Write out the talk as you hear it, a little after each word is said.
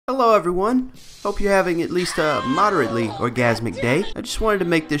Hello everyone, hope you're having at least a moderately orgasmic day. I just wanted to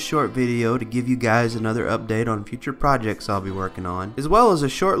make this short video to give you guys another update on future projects I'll be working on, as well as a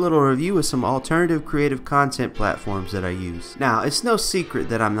short little review of some alternative creative content platforms that I use. Now, it's no secret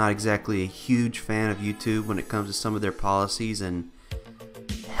that I'm not exactly a huge fan of YouTube when it comes to some of their policies and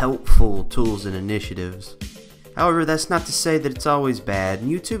helpful tools and initiatives. However, that's not to say that it's always bad, and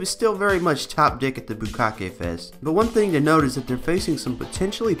YouTube is still very much top dick at the Bukkake Fest. But one thing to note is that they're facing some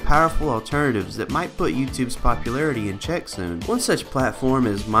potentially powerful alternatives that might put YouTube's popularity in check soon. One such platform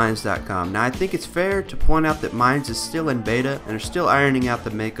is Minds.com. Now, I think it's fair to point out that Minds is still in beta and are still ironing out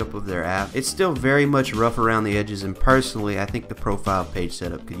the makeup of their app. It's still very much rough around the edges, and personally, I think the profile page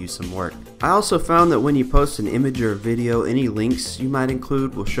setup could use some work. I also found that when you post an image or a video, any links you might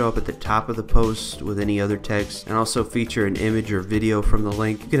include will show up at the top of the post with any other text, and also feature an image or video from the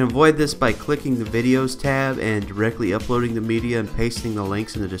link. You can avoid this by clicking the videos tab and directly uploading the media and pasting the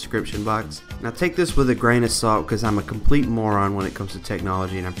links in the description box. Now take this with a grain of salt because I'm a complete moron when it comes to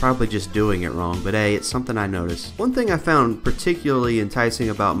technology and I'm probably just doing it wrong, but hey, it's something I noticed. One thing I found particularly enticing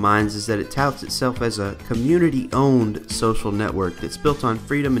about Minds is that it touts itself as a community-owned social network that's built on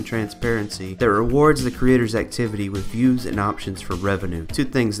freedom and transparency that rewards the creator's activity with views and options for revenue, two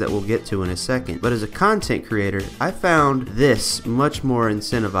things that we'll get to in a second. But as a content creator, I found this much more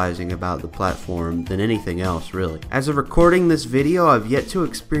incentivizing about the platform than anything else, really. As of recording this video, I've yet to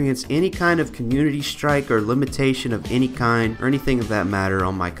experience any kind of community strike or limitation of any kind or anything of that matter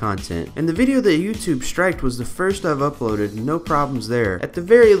on my content. And the video that YouTube striked was the first I've uploaded, no problems there. At the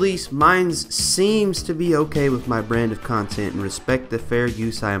very least, Minds seems to be okay with my brand of content and respect the fair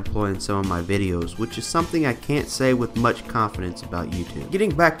use I employ in some of my videos, which is something I can't say with much confidence about YouTube.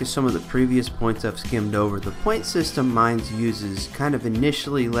 Getting back to some of the previous points I've skimmed over, the point system Minds uses kind of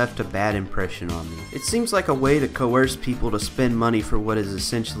initially left a bad impression on me. It seems like a way to coerce people to spend money for what is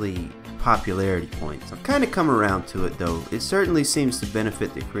essentially popularity points. I've kind of come around to it though. It certainly seems to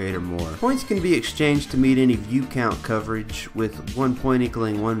benefit the creator more. Points can be exchanged to meet any view count coverage, with 1 point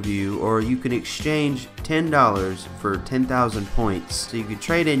equaling 1 view, or you can exchange $10 for 10,000 points, so you can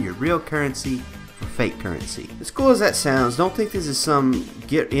trade in your real currency for fake currency. As cool as that sounds, don't think this is some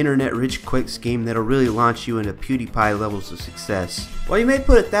get internet rich quick scheme that'll really launch you into PewDiePie levels of success. While you may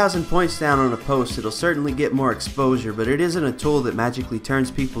put 1,000 points down on a post, it'll certainly get more exposure, but it isn't a tool that magically turns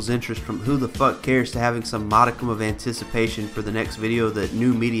people's interest from who the fuck cares to having some modicum of anticipation for the next video that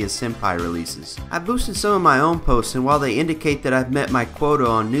new media senpai releases. I boosted some of my own posts, and while they indicate that I've met my quota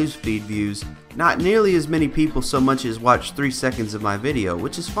on newsfeed views, not nearly as many people so much as watch 3 seconds of my video,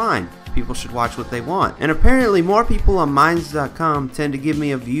 which is fine. People should watch what they want. And apparently more people on Minds.com tend to give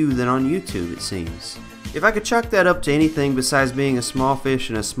me a view than on YouTube, it seems. If I could chalk that up to anything besides being a small fish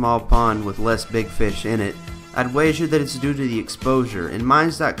in a small pond with less big fish in it, I'd wager that it's due to the exposure, and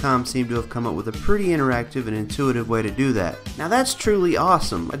Minds.com seem to have come up with a pretty interactive and intuitive way to do that. Now that's truly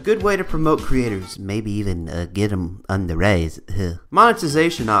awesome, a good way to promote creators, maybe even get them on the rise.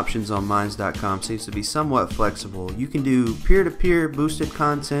 Monetization options on Minds.com seems to be somewhat flexible. You can do peer-to-peer boosted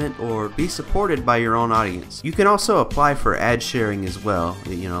content or be supported by your own audience. You can also apply for ad sharing as well,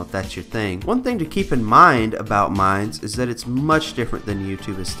 you know, if that's your thing. One thing to keep in mind about Minds is that it's much different than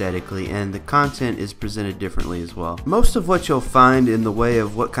YouTube aesthetically, and the content is presented differently as well. Most of what you'll find in the way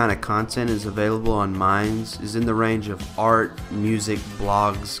of what kind of content is available on Minds is in the range of art, music,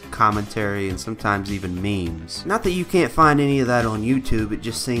 blogs, commentary, and sometimes even memes. Not that you can't find any of that on YouTube, it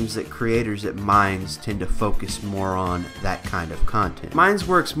just seems that creators at Minds tend to focus more on that kind of content. Minds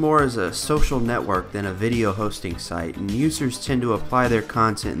works more as a social network than a video hosting site, and users tend to apply their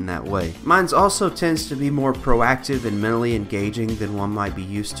content in that way. Minds also tends to be more proactive and mentally engaging than one might be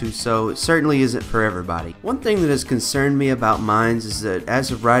used to, so it certainly isn't for everybody. One thing that has concerned me about Minds is that as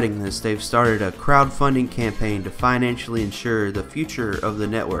of writing this, they've started a crowdfunding campaign to financially ensure the future of the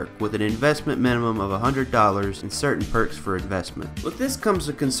network with an investment minimum of $100 and certain perks for investment. With this comes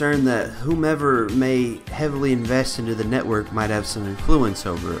the concern that whomever may heavily invest into the network might have some influence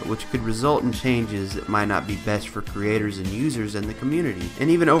over it, which could result in changes that might not be best for creators and users and the community, and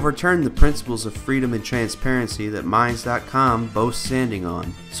even overturn the principles of freedom and transparency that Minds.com boasts standing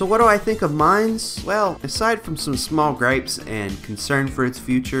on. So what do I think of Minds? Well, aside from some small gripes and concern for its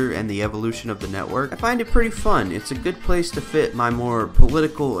future and the evolution of the network, I find it pretty fun. It's a good place to fit my more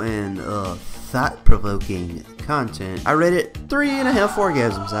political and thought-provoking content. I rate it 3.5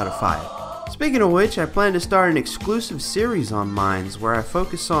 orgasms out of 5. Speaking of which, I plan to start an exclusive series on Minds where I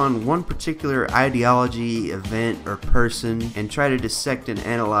focus on one particular ideology, event, or person and try to dissect and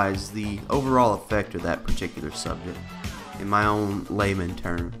analyze the overall effect of that particular subject. in my own layman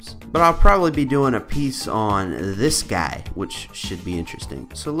terms. But I'll probably be doing a piece on this guy, which should be interesting.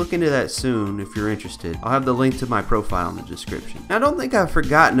 So look into that soon if you're interested. I'll have the link to my profile in the description. Now, I don't think I've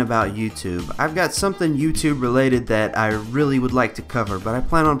forgotten about YouTube. I've got something YouTube related that I really would like to cover, but I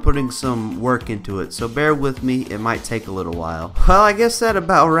plan on putting some work into it, so bear with me, it might take a little while. Well, I guess that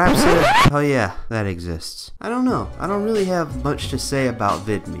about wraps it. Oh yeah, that exists. I don't know. I don't really have much to say about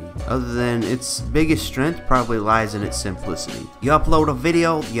Vidme, other than its biggest strength probably lies in its simplicity. You upload a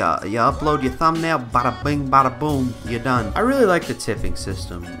video, you upload your thumbnail, bada bing, bada boom, you're done. I really like the tipping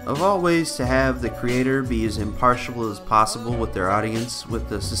system. Of all ways to have the creator be as impartial as possible with their audience,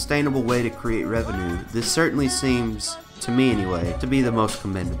 with a sustainable way to create revenue, this certainly seems, to me anyway, to be the most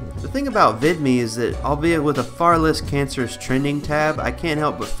commendable. The thing about Vidme is that, albeit with a far less cancerous trending tab, I can't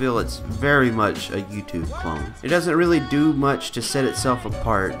help but feel it's very much a YouTube clone. It doesn't really do much to set itself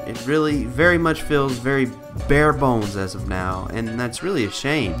apart. It really very much feels very bare bones as of now, and that's really a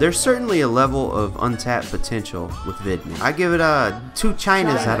shame. There's certainly a level of untapped potential with Vidme. I give it 2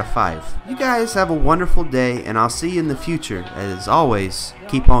 Chinas out of 5. You guys have a wonderful day, and I'll see you in the future. As always,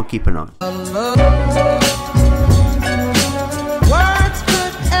 keep on keeping on.